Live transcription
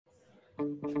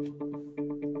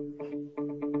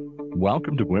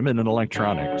Welcome to Women in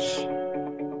Electronics,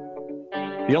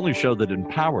 the only show that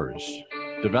empowers,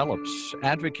 develops,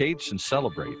 advocates, and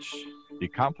celebrates the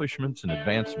accomplishments and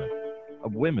advancement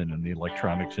of women in the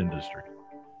electronics industry.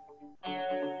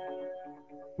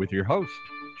 With your host,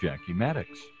 Jackie Maddox.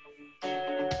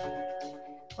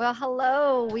 Well,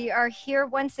 hello. We are here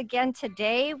once again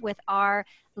today with our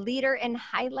Leader in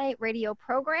Highlight radio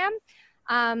program.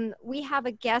 We have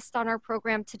a guest on our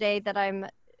program today that I'm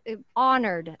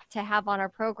honored to have on our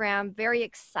program. Very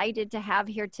excited to have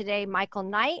here today Michael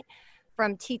Knight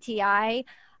from TTI.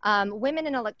 Women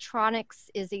in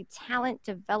Electronics is a talent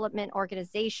development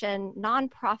organization,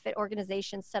 nonprofit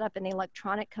organization set up in the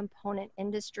electronic component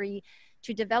industry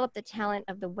to develop the talent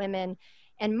of the women.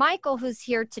 And Michael, who's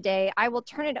here today, I will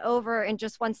turn it over in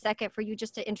just 1 second for you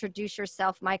just to introduce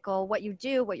yourself, Michael, what you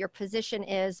do, what your position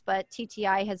is. But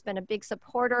TTI has been a big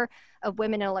supporter of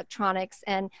women in electronics.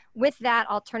 And with that,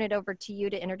 I'll turn it over to you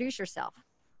to introduce yourself.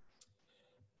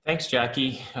 Thanks,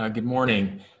 Jackie. Good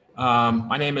morning.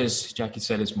 My name is, Jackie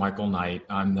said, is Michael Knight.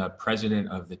 I'm the president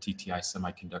of the TTI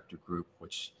Semiconductor Group,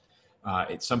 which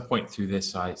at some point through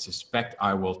this, I suspect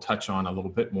I will touch on a little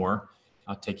bit more.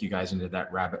 I'll take you guys into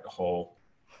that rabbit hole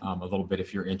a little bit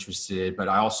if you're interested. But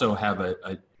I also have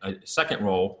a second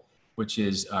role, which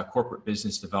is corporate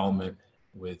business development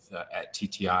at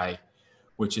TTI,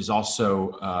 which is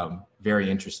also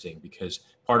very interesting because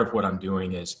part of what I'm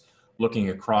doing is looking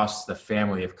across the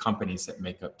family of companies that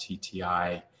make up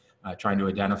TTI, trying to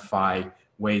identify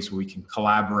ways we can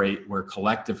collaborate, where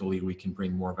collectively we can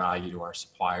bring more value to our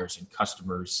suppliers and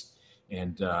customers.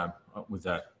 And with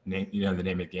the name, the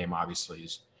name of the game obviously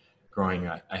is growing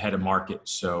ahead of market.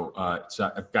 So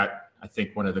I've got, I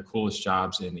think, one of the coolest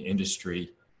jobs in the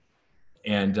industry.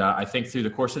 And I think through the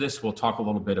course of this, we'll talk a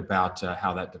little bit about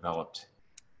how that developed.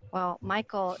 Well,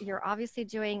 Michael, you're obviously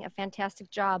doing a fantastic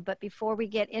job. But before we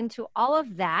get into all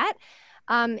of that,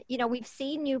 we've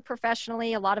seen you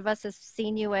professionally. A lot of us have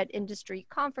seen you at industry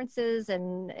conferences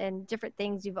and different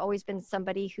things. You've always been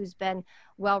somebody who's been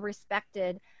well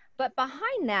respected. But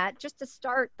behind that, just to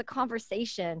start the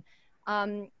conversation,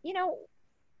 behind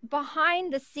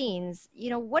the scenes,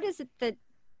 what is it that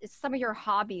is some of your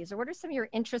hobbies, or what are some of your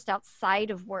interests outside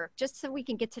of work, just so we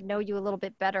can get to know you a little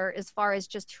bit better as far as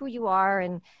just who you are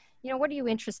and, what are you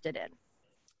interested in?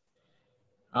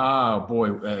 Oh boy,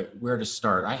 where to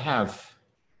start? I have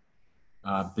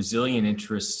a bazillion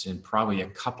interests and probably a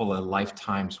couple of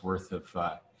lifetimes worth of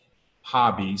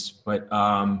hobbies, but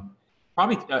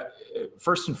probably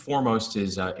first and foremost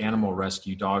is animal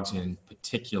rescue, dogs in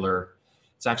particular.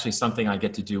 It's actually something I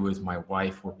get to do with my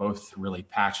wife. We're both really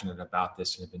passionate about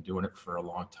this and have been doing it for a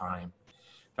long time.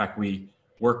 In fact, we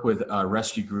work with a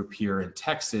rescue group here in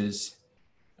Texas,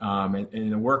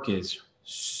 and the work is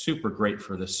super great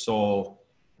for the soul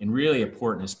and really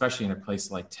important, especially in a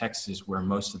place like Texas where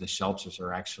most of the shelters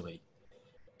are actually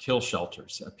kill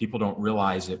shelters. People don't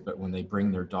realize it, but when they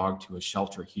bring their dog to a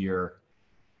shelter here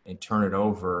and turn it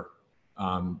over,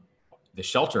 the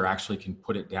shelter actually can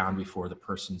put it down before the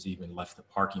person's even left the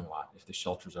parking lot if the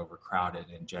shelter's overcrowded,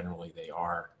 and generally they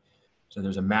are. So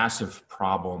there's a massive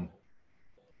problem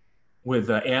with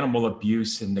animal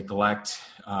abuse and neglect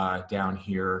down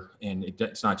here, and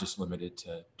it's not just limited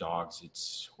to dogs.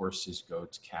 It's horses,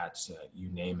 goats, cats, you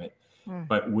name it.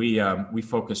 But we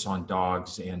focus on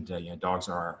dogs, and dogs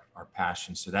are our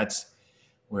passion. So that's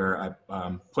where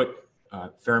I put a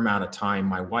fair amount of time.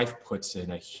 My wife puts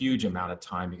in a huge amount of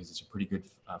time because it's a pretty good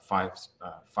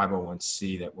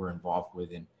 501c that we're involved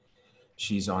with, and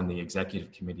she's on the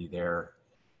executive committee there.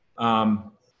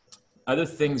 Other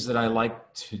things that I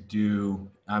like to do,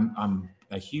 I'm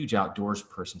a huge outdoors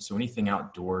person, so anything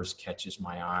outdoors catches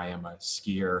my eye. I'm a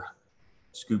skier,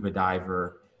 scuba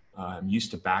diver.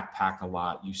 Used to backpack a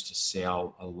lot, used to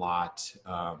sail a lot.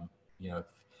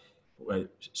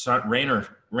 Rain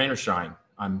or shine,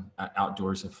 I'm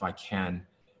outdoors if I can.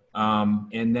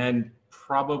 And then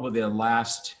probably the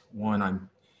last one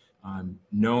I'm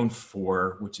known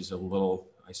for, which is a little,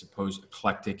 I suppose,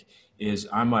 eclectic, is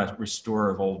I'm a restorer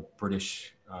of old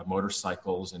British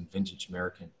motorcycles and vintage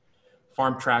American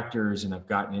farm tractors, and I've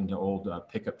gotten into old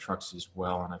pickup trucks as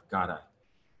well. And I've got a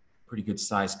pretty good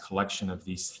sized collection of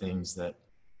these things that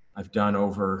I've done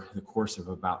over the course of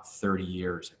about 30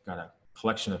 years. I've got a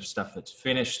collection of stuff that's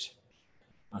finished,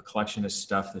 a collection of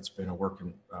stuff that's been a work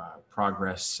in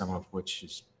progress, some of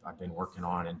which I've been working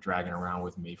on and dragging around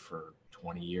with me for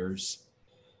 20 years.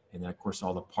 And then of course,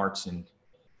 all the parts and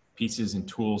pieces and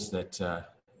tools that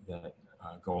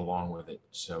go along with it.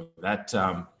 So that,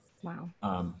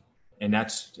 wow. And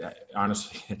that's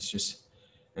honestly, it's just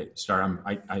start.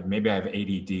 Maybe I have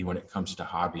ADD when it comes to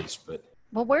hobbies, but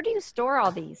Well, where do you store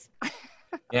all these?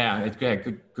 yeah,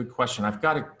 good question. I've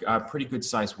got a pretty good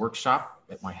sized workshop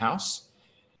at my house,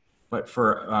 but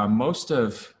for most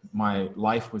of my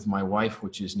life with my wife,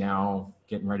 which is now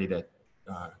getting ready to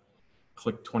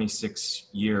click 26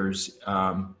 years,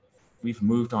 we've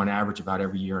moved on average about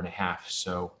every year and a half.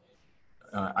 So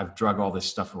I've drug all this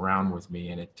stuff around with me,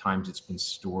 and at times it's been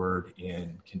stored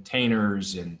in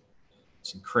containers and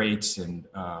some crates, and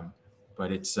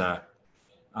but it's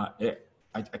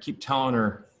I keep telling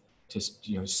her to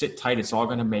sit tight. It's all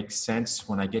going to make sense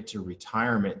when I get to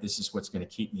retirement. This is what's going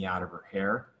to keep me out of her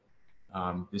hair.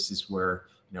 This is where,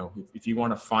 if you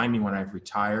want to find me when I've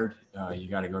retired, you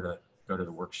got to go to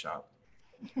the workshop.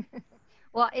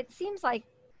 Well, it seems like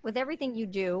with everything you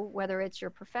do, whether it's your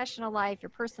professional life,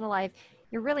 your personal life,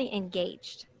 you're really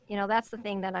engaged. That's the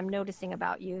thing that I'm noticing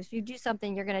about you. If you do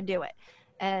something, you're going to do it.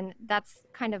 And that's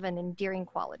kind of an endearing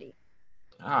quality.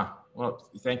 Well,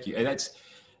 thank you. And that's,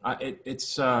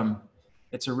 it's a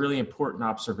really important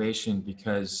observation,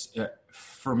 because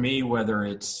for me, whether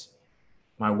it's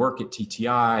my work at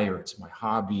TTI or it's my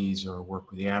hobbies or work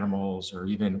with the animals, or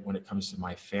even when it comes to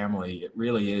my family, it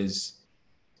really is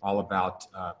all about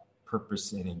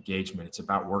purpose and engagement. It's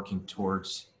about working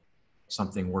towards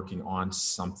something, working on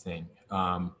something.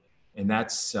 And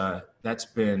that's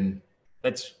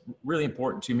really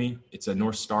important to me. It's a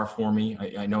North Star for me.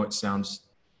 I know it sounds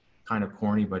kind of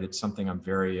corny, but it's something I'm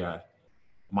very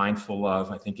mindful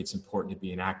of. I think it's important to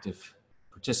be an active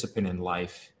participant in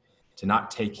life, to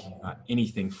not take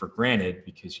anything for granted,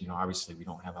 because, obviously we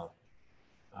don't have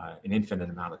an infinite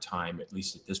amount of time, at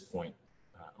least at this point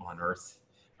on Earth.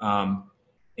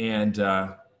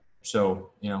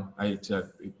 So, I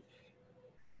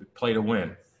play to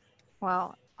win.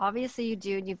 Well, obviously you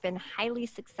do, and you've been highly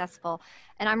successful.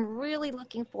 And I'm really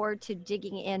looking forward to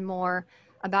digging in more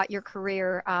about your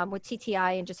career with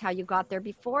TTI and just how you got there.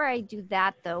 Before I do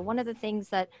that, though, one of the things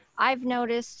that I've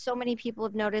noticed, so many people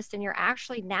have noticed, and you're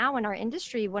actually now in our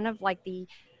industry, one of like the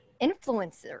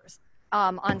influencers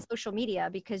on social media,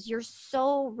 because you're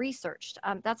so researched.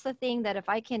 That's the thing that if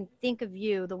I can think of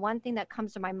you, the one thing that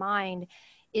comes to my mind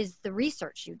is the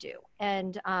research you do.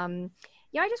 And,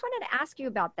 I just wanted to ask you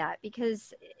about that,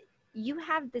 because you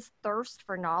have this thirst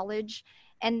for knowledge,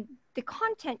 and the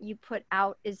content you put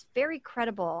out is very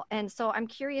credible. And so I'm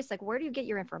curious, like, where do you get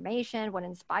your information? What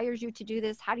inspires you to do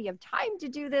this? How do you have time to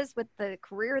do this with the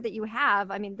career that you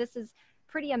have? I mean, this is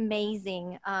pretty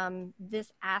amazing,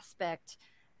 this aspect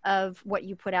of what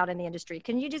you put out in the industry.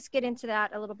 Can you just get into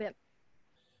that a little bit?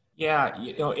 Yeah,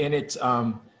 and it's,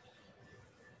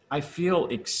 I feel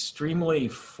extremely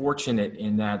fortunate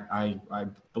in that I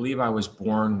believe I was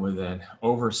born with an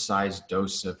oversized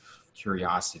dose of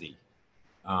curiosity.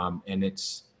 And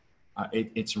it's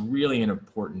really an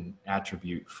important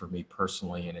attribute for me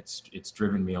personally, and it's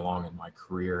driven me along in my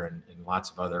career and in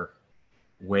lots of other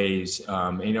ways.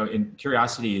 And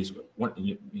curiosity is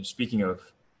one. Speaking of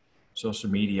social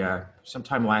media,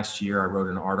 sometime last year I wrote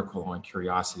an article on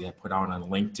curiosity I put out on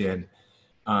LinkedIn,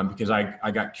 because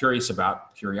I got curious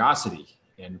about curiosity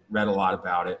and read a lot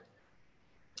about it,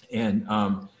 and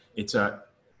it's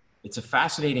a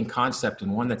fascinating concept,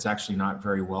 and one that's actually not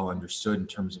very well understood in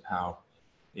terms of how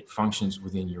it functions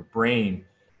within your brain.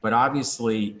 But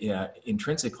obviously,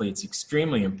 intrinsically, it's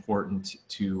extremely important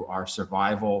to our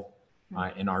survival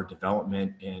and our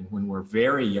development. And when we're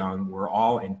very young, we're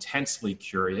all intensely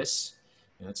curious.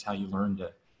 And that's how you learn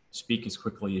to speak as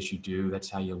quickly as you do. That's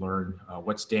how you learn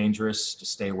what's dangerous to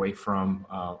stay away from,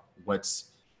 what's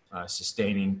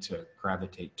sustaining to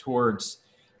gravitate towards.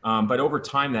 But over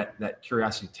time, that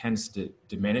curiosity tends to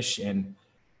diminish. And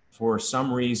for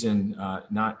some reason,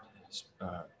 not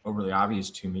overly obvious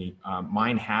to me,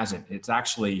 mine hasn't. It's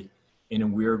actually, in a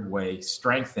weird way,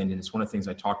 strengthened. And it's one of the things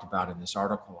I talked about in this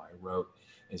article I wrote,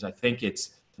 is I think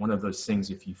it's one of those things,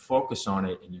 if you focus on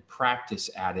it and you practice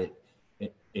at it,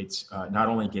 it's not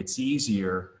only gets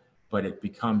easier, but it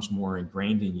becomes more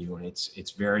ingrained in you, and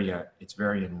it's very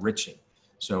enriching.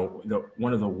 So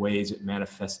one of the ways it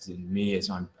manifests in me is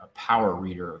I'm a power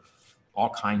reader of all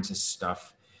kinds of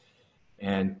stuff.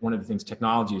 And one of the things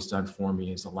technology has done for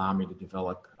me is allow me to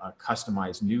develop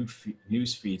customized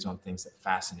news feeds on things that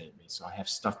fascinate me. So I have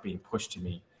stuff being pushed to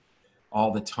me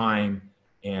all the time,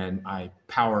 and I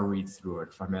power read through it.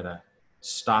 If I'm at a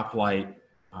stoplight,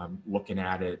 I'm looking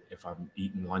at it. If I'm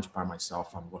eating lunch by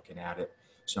myself, I'm looking at it.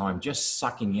 So I'm just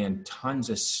sucking in tons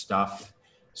of stuff,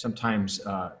 sometimes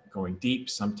going deep,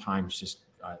 sometimes just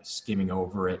skimming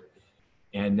over it.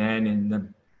 And then in the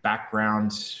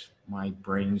background, my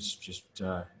brain's just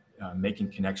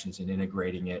making connections and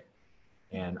integrating it.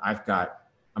 And I've got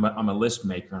I'm a list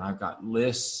maker, and I've got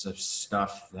lists of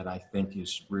stuff that I think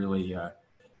is really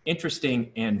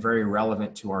interesting and very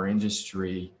relevant to our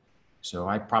industry. So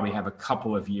I probably have a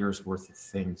couple of years worth of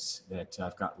things that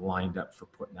I've got lined up for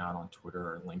putting out on Twitter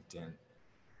or LinkedIn.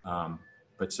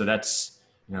 But so that's,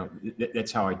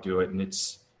 that's how I do it. And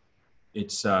it's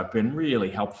been really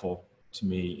helpful to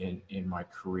me in my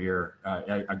career.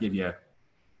 I'll give you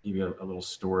a little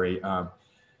story.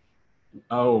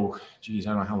 Oh, geez, I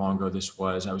don't know how long ago this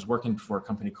was. I was working for a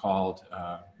company called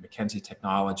McKenzie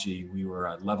Technology. We were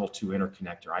a level 2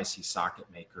 interconnector, IC socket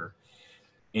maker.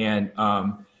 And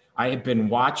I had been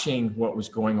watching what was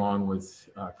going on with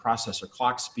processor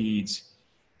clock speeds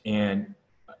and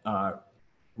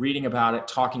reading about it,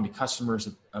 talking to customers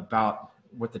about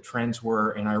what the trends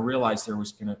were. And I realized we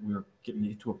were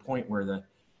getting to a point where the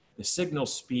signal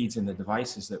speeds in the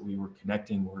devices that we were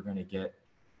connecting were going to get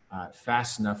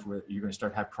fast enough where you're going to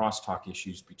start to have crosstalk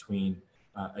issues between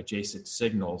adjacent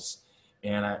signals.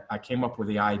 And I came up with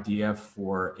the idea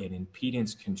for an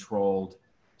impedance controlled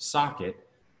socket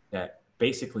that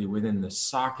basically within the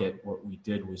socket, what we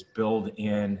did was build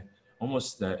in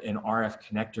almost an RF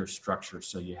connector structure.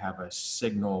 So you have a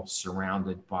signal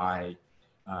surrounded by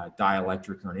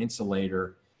dielectric or an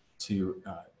insulator to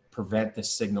prevent the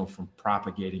signal from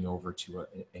propagating over to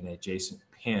an adjacent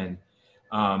pin.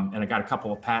 And I got a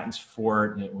couple of patents for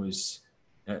it, and it was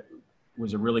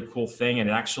a really cool thing. And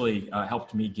it actually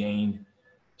helped me gain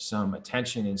some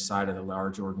attention inside of the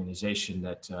large organization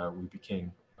that we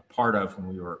became a part of when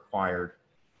we were acquired.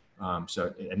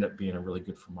 So it ended up being really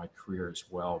good for my career as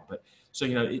well. But so,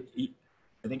 I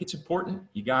think it's important.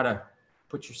 You got to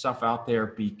put yourself out there,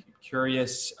 be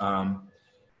curious,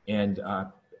 and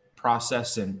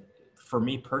process. And for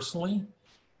me personally,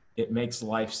 it makes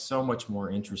life so much more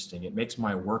interesting. It makes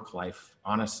my work life,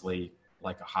 honestly,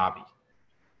 like a hobby.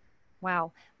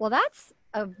 Wow. Well, that's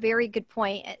a very good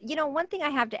point. One thing I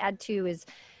have to add too is,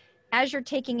 as you're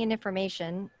taking in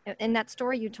information, and that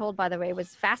story you told, by the way,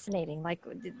 was fascinating. Like,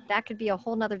 that could be a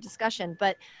whole nother discussion,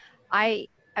 but I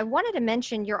wanted to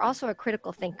mention you're also a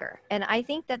critical thinker. And I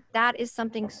think that is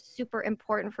something super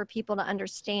important for people to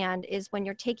understand, is when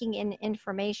you're taking in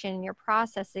information and you're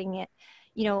processing it,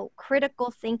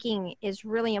 critical thinking is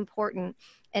really important.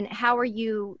 And how are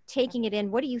you taking it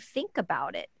in? What do you think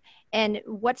about it? And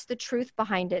what's the truth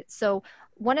behind it? So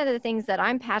one of the things that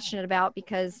I'm passionate about,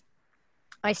 because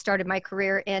I started my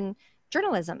career in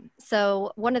journalism.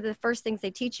 So one of the first things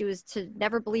they teach you is to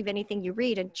never believe anything you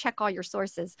read and check all your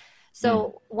sources.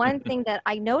 So one thing that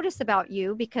I notice about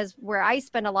you, because where I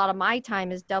spend a lot of my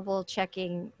time is double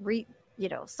checking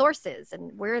sources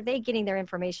and where are they getting their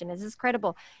information? Is this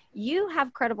credible? You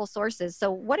have credible sources.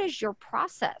 So what is your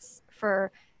process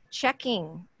for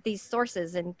checking these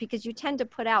sources? And because you tend to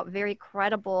put out very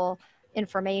credible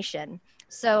information.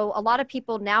 So a lot of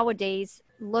people nowadays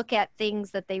look at things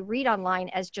that they read online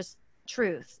as just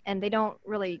truth, and they don't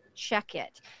really check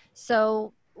it.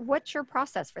 So what's your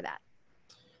process for that?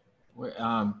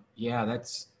 Yeah,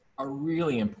 that's a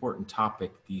really important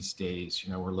topic these days.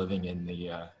 We're living in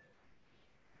the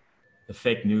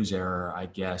fake news era, I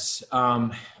guess.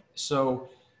 So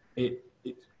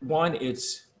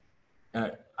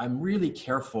I'm really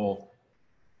careful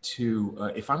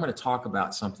to, if I'm going to talk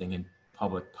about something in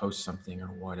public, post something or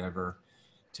whatever,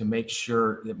 to make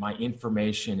sure that my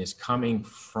information is coming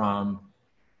from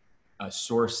a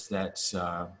source that's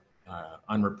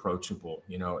unreproachable.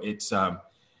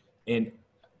 And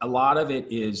a lot of it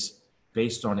is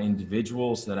based on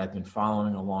individuals that I've been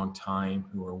following a long time,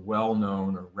 who are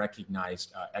well-known or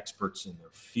recognized experts in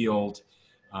their field.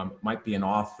 It might be an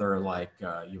author like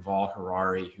Yuval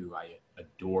Harari, who I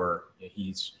adore.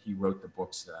 He wrote the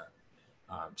books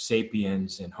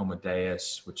Sapiens and Homo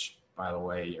Deus, which, by the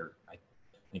way, I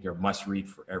think are must read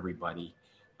for everybody.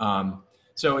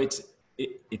 So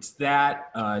it's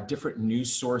that different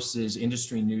news sources,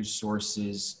 industry news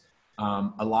sources.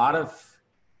 A lot of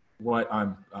what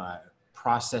I'm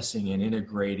processing and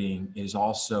integrating is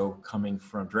also coming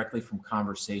directly from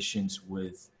conversations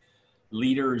with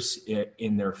leaders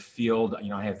in their field.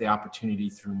 I have the opportunity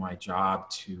through my job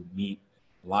to meet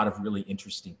a lot of really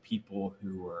interesting people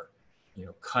who are,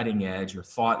 cutting edge or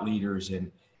thought leaders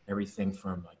in everything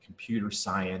from computer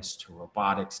science to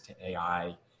robotics to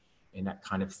AI and that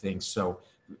kind of thing. So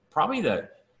probably the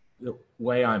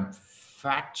way I'm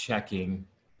fact checking,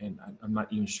 and I'm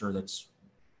not even sure that's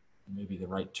maybe the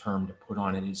right term to put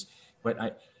on it, is, but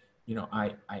I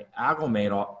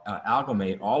amalgamate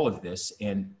all of this,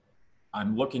 and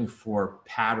I'm looking for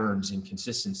patterns and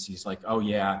consistencies. Like, oh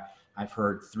yeah, I've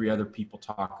heard 3 other people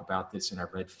talk about this, and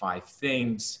I've read 5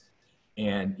 things.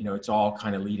 and it's all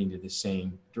kind of leading to the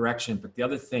same direction. But the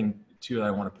other thing too that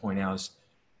I want to point out is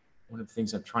one of the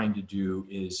things I'm trying to do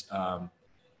is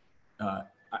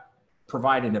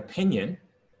provide an opinion,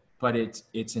 but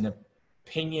it's an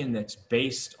opinion that's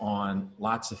based on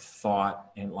lots of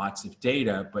thought and lots of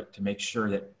data, but to make sure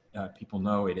that people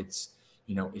know it's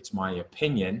my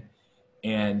opinion,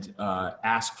 and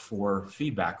ask for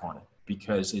feedback on it,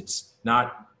 because it's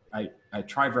not, I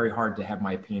try very hard to have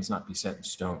my opinions not be set in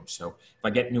stone. So if I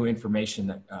get new information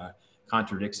that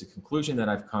contradicts the conclusion that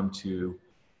I've come to,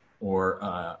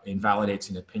 or invalidates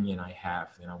an opinion I have,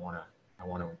 then I want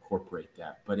to incorporate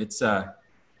that. But it's a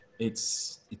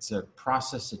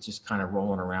process that's just kind of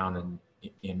rolling around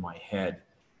in my head,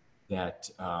 that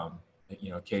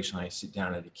occasionally I sit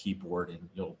down at a keyboard and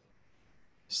you'll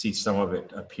see some of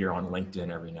it appear on LinkedIn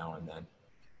every now and then.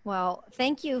 Well,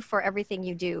 thank you for everything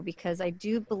you do, because I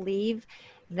do believe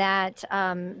that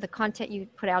the content you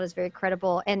put out is very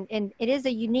credible, and it is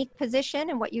a unique position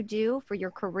in what you do for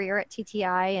your career at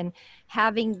TTI, and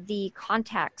having the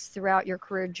contacts throughout your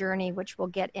career journey, which we'll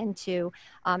get into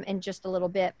in just a little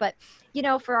bit. But,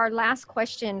 for our last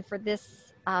question for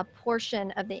this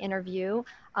portion of the interview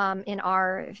in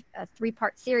our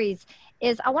three-part series,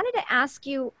 is I wanted to ask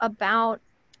you about,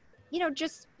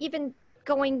 just even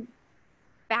going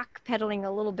backpedaling a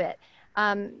little bit,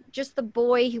 just the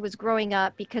boy who was growing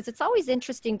up, because it's always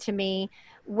interesting to me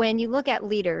when you look at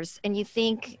leaders and you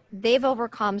think they've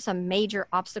overcome some major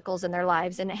obstacles in their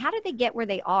lives, and how did they get where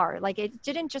they are? Like, it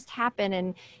didn't just happen,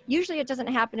 and usually it doesn't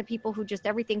happen to people who just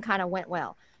everything kind of went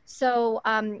well. So,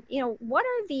 what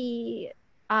are the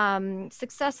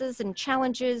successes and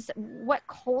challenges? What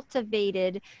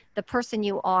cultivated the person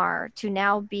you are to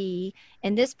now be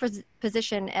in this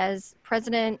position as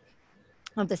president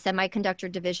of the semiconductor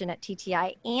division at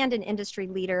TTI and an industry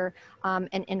leader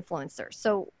and influencer?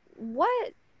 So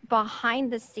what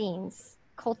behind the scenes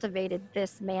cultivated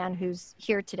this man who's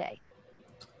here today?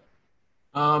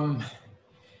 And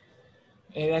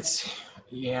that's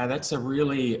a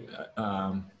really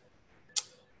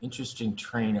interesting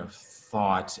train of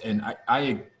thought. And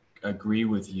I agree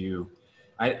with you.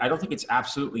 I don't think it's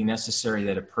absolutely necessary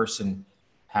that a person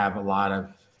have a lot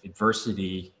of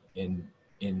adversity in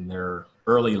their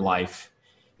early life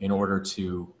in order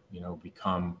to,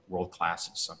 become world-class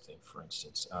at something, for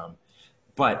instance.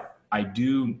 But I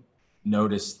do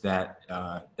notice that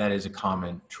that is a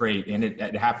common trait, and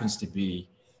it happens to be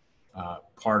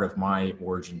part of my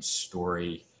origin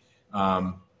story.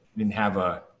 Didn't have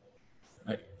a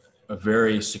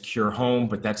very secure home,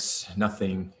 but that's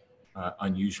nothing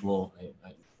unusual.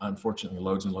 Unfortunately,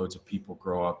 loads and loads of people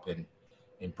grow up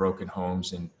in broken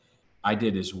homes, and I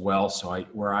did as well. So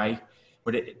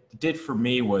what it did for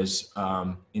me was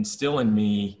instill in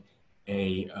me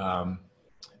a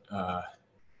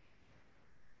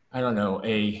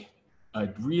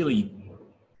really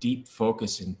deep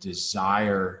focus and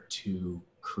desire to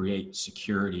create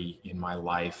security in my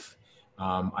life.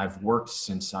 I've worked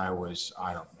since I was,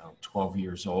 12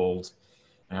 years old.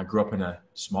 And I grew up in a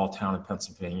small town in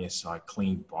Pennsylvania, so I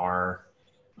cleaned bar.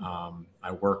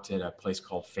 I worked at a place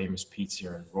called Famous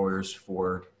Pizza in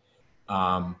Royersford.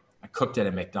 I cooked at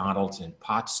a McDonald's in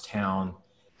Pottstown.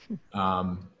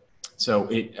 So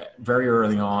very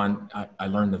early on, I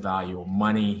learned the value of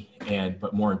money,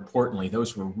 but more importantly,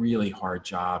 those were really hard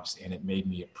jobs, and it made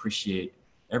me appreciate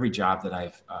every job that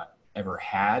I've ever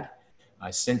had.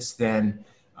 Since then,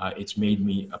 it's made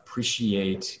me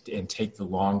appreciate and take the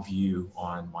long view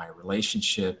on my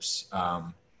relationships.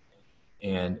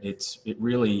 And it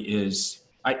really is,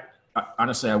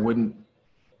 honestly, I wouldn't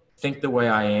think the way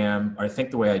I am, or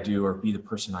think the way I do, or be the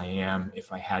person I am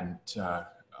if I hadn't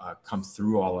come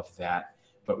through all of that.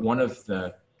 But one of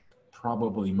the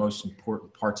probably most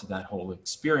important parts of that whole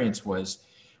experience was,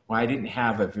 I didn't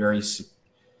have a very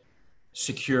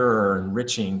secure or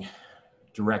enriching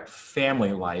direct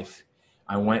family life.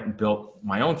 I went and built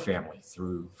my own family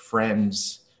through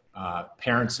friends,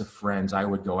 parents of friends. I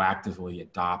would go actively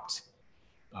adopt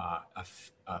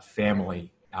a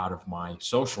family out of my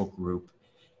social group,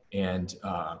 and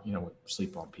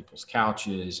sleep on people's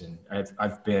couches. And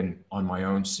I've been on my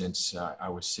own since I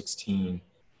was 16,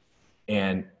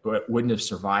 but wouldn't have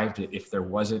survived it if there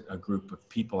wasn't a group of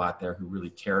people out there who really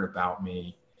cared about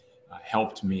me,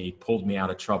 helped me, pulled me out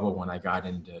of trouble when I got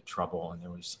into trouble, and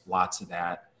there was lots of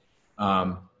that.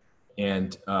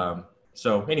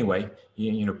 So anyway,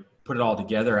 put it all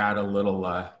together, add a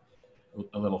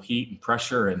little heat and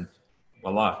pressure, and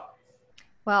voila.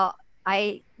 Well,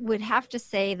 I would have to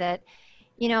say that,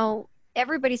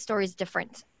 everybody's story is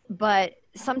different, but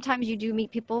sometimes you do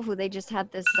meet people who they just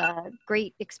had this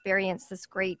great experience, this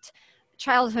great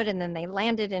childhood and then they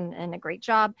landed in a great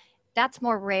job. That's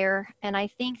more rare. And I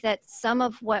think that some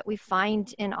of what we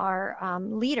find in our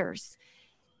leaders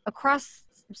across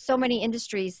so many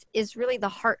industries is really the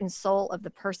heart and soul of the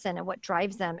person and what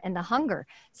drives them and the hunger.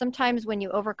 Sometimes when you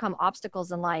overcome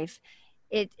obstacles in life,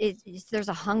 there's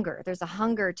a hunger. There's a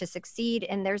hunger to succeed.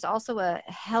 And there's also a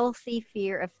healthy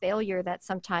fear of failure that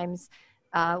sometimes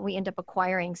we end up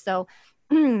acquiring. So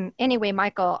anyway,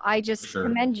 Michael, I just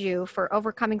commend you for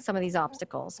overcoming some of these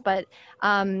obstacles. But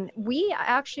we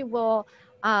actually will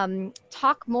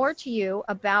talk more to you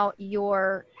about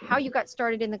how you got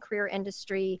started in the career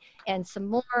industry and some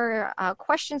more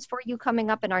questions for you coming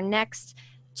up in our next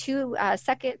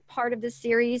second part of this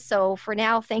series. So for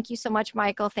now, thank you so much,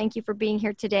 Michael. Thank you for being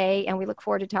here today. And we look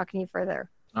forward to talking to you further.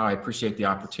 Oh, I appreciate the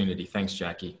opportunity. Thanks,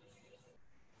 Jackie.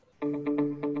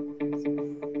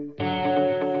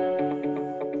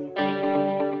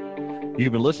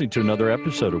 You've been listening to another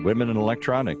episode of Women in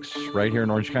Electronics, right here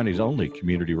in Orange County's only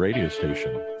community radio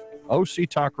station,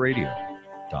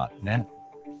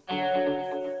 octalkradio.net.